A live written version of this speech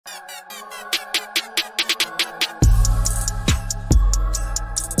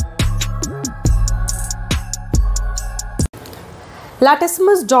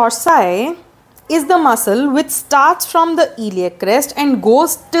Latissimus dorsi is the muscle which starts from the iliac crest and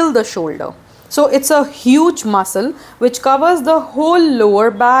goes till the shoulder. So it's a huge muscle which covers the whole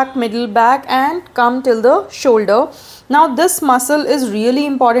lower back, middle back and come till the shoulder. Now this muscle is really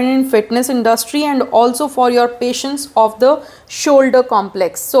important in fitness industry and also for your patients of the shoulder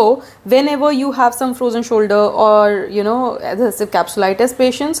complex. So whenever you have some frozen shoulder or adhesive capsulitis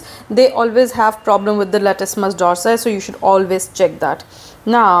patients, they always have problem with the latissimus dorsi, so you should always check that.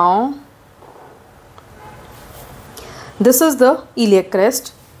 Now this is the iliac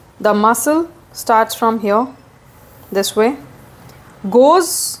crest. The muscle starts from here this way,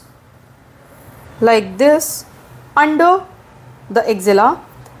 goes like this under the axilla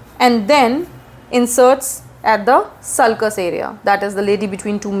and then inserts at the sulcus area, that is the lady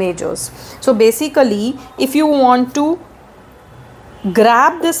between two majors. So basically if you want to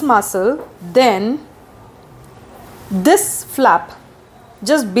grab this muscle, then this flap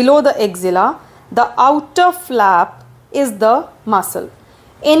just below the axilla, the outer flap is the muscle.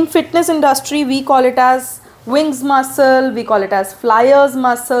 In fitness industry, we call it as wings muscle, we call it as flyers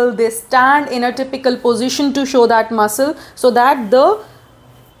muscle. They stand in a typical position to show that muscle so that the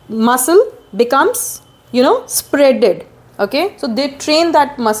muscle becomes, spreaded. Okay, so they train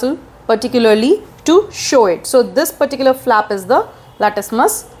that muscle particularly to show it. So this particular flap is the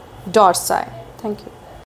latissimus dorsi. Thank you.